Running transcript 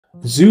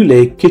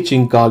Zulay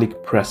Kitchen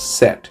Garlic Press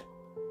Set.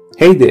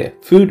 Hey there,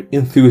 food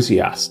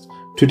enthusiasts.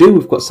 Today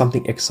we've got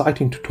something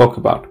exciting to talk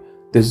about,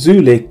 the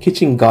Zulay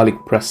Kitchen Garlic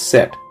Press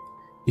Set.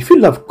 If you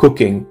love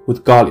cooking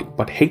with garlic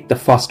but hate the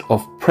fuss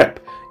of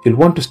prep, you'll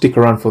want to stick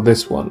around for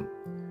this one.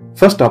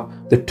 First up,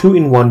 the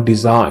 2-in-1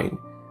 design.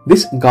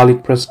 This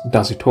garlic press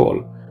does it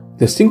all.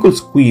 The single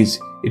squeeze,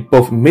 it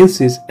both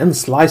minces and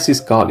slices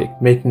garlic,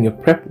 making your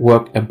prep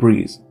work a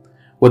breeze.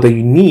 Whether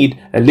you need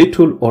a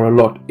little or a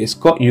lot, it's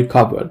got you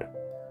covered.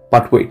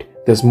 But wait,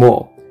 there's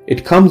more.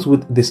 It comes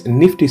with this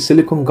nifty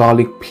silicone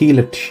garlic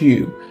peeler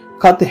tube.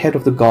 Cut the head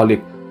of the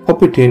garlic,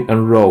 pop it in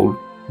and roll.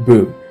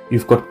 Boom,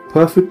 you've got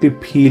perfectly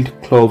peeled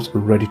cloves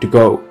ready to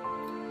go.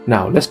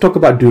 Now let's talk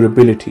about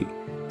durability.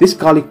 This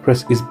garlic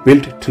press is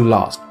built to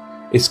last.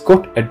 It's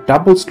got a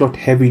double slot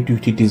heavy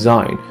duty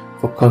design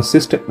for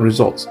consistent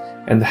results,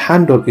 and the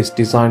handle is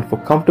designed for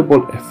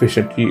comfortable,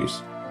 efficient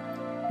use.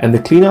 And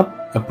the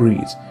cleanup, a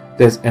breeze.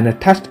 There's an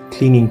attached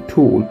cleaning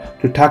tool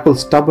to tackle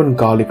stubborn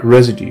garlic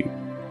residue.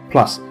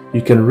 Plus,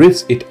 you can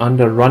rinse it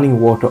under running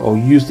water or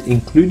use the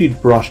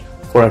included brush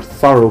for a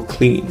thorough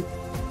clean.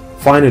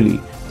 Finally,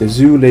 the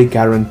Zulay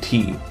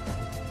guarantee.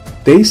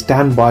 They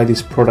stand by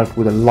this product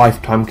with a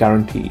lifetime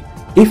guarantee.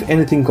 If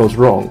anything goes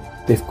wrong,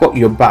 they've got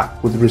your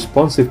back with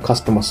responsive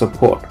customer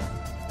support.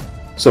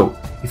 So,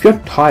 if you're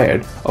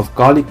tired of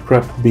garlic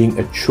prep being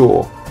a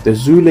chore, the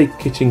Zulay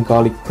Kitchen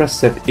Garlic Press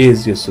Set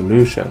is your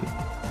solution.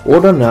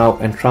 Order now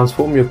and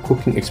transform your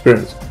cooking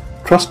experience.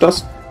 Trust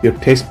us, your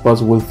taste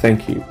buds will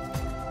thank you.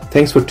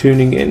 Thanks for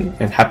tuning in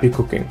and happy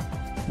cooking.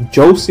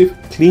 Joseph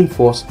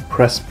CleanForce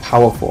Press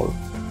Powerful.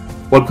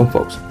 Welcome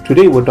folks.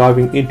 Today we're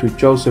diving into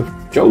Joseph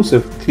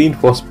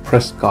CleanForce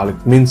Press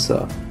Garlic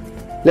Mincer.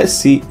 Let's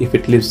see if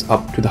it lives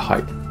up to the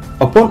hype.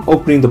 Upon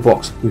opening the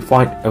box, we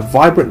find a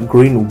vibrant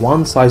green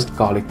one-sized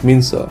garlic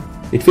mincer.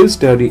 It feels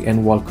sturdy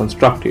and well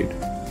constructed.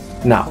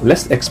 Now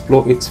let's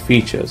explore its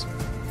features.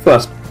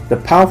 First, the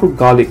powerful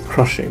garlic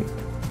crushing.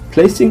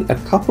 Placing a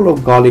couple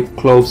of garlic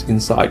cloves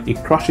inside,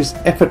 it crushes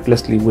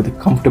effortlessly with a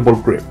comfortable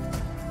grip.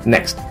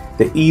 Next,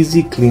 the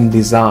easy clean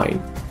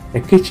design. A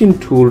kitchen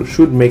tool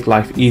should make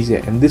life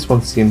easier, and this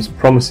one seems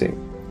promising.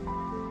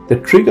 The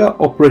trigger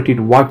operated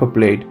wiper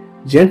blade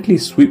gently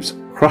sweeps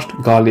crushed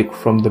garlic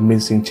from the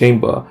mincing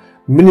chamber,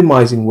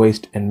 minimizing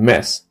waste and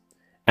mess.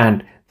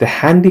 And the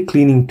handy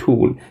cleaning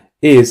tool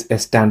is a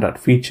standard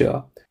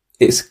feature.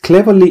 It's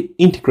cleverly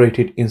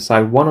integrated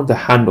inside one of the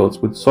handles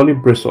with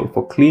solid bristle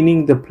for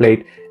cleaning the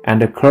plate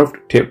and a curved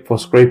tip for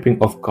scraping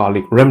off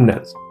garlic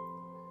remnants.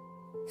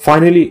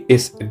 Finally,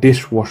 it's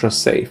dishwasher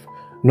safe.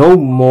 No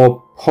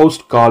more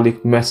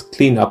post-garlic mess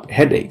cleanup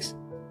headaches.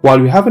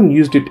 While we haven't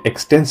used it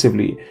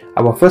extensively,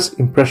 our first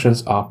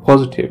impressions are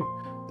positive.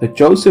 The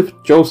Joseph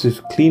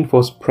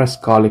CleanForce Press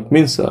Garlic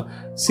Mincer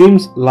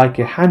seems like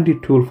a handy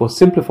tool for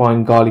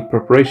simplifying garlic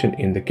preparation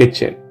in the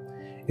kitchen.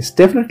 It's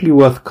definitely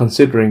worth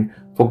considering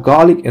for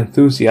garlic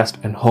enthusiasts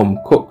and home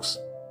cooks.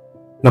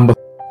 Number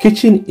 3.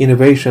 Kitchen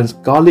Innovations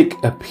Garlic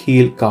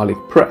Appeal Garlic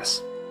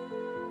Press.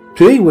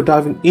 Today we're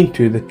diving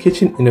into the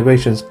Kitchen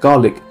Innovations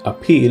Garlic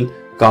Appeal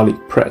Garlic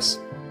Press.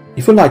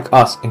 If you're like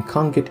us and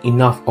can't get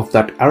enough of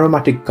that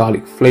aromatic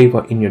garlic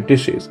flavor in your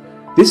dishes,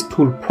 this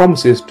tool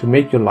promises to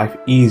make your life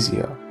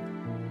easier.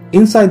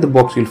 Inside the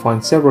box you'll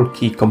find several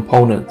key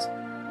components.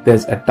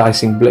 There's a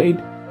dicing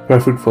blade,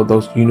 perfect for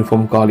those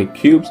uniform garlic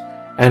cubes,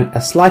 and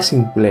a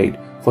slicing blade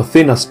for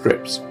thinner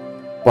strips.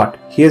 But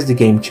here's the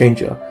game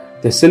changer.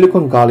 The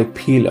silicone garlic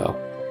peeler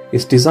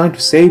is designed to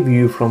save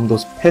you from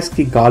those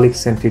pesky garlic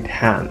scented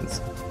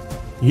hands.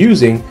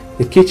 Using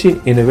the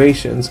Kitchen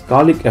Innovations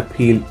Garlic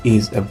Appeal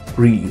is a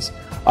breeze.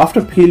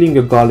 After peeling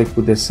your garlic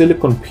with a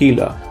silicone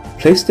peeler,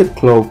 place the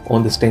clove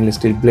on the stainless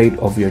steel blade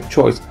of your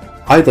choice,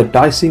 either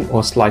dicing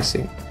or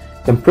slicing.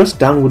 Then press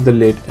down with the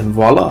lid and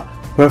voila,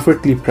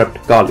 perfectly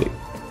prepped garlic.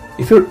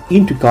 If you're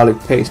into garlic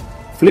paste,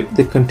 flip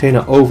the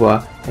container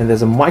over and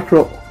there's a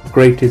micro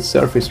grated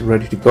surface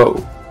ready to go.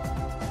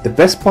 The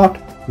best part,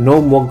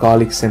 no more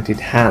garlic scented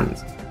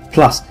hands.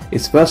 Plus,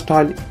 it's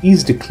versatile,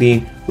 easy to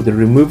clean with a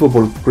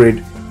removable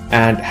grid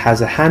and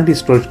has a handy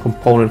storage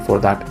component for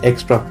that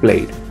extra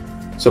blade.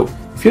 So,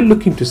 if you're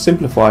looking to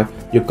simplify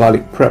your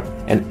garlic prep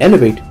and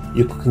elevate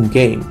your cooking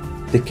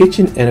game, the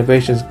Kitchen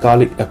Innovations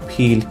Garlic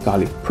Appeal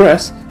Garlic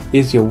Press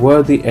is your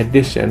worthy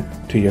addition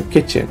to your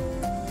kitchen.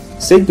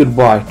 Say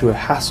goodbye to a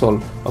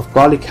hassle of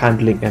garlic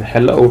handling and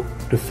hello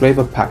to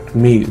flavor-packed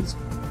meals.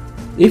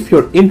 If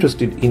you're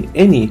interested in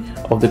any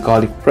of the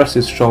garlic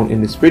presses shown in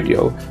this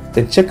video,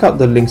 then check out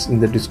the links in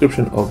the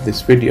description of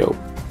this video.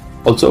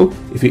 Also,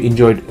 if you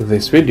enjoyed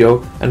this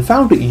video and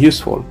found it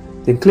useful,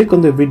 then click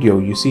on the video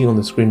you see on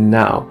the screen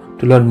now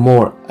to learn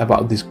more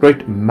about these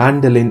great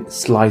mandolin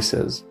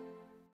slicers.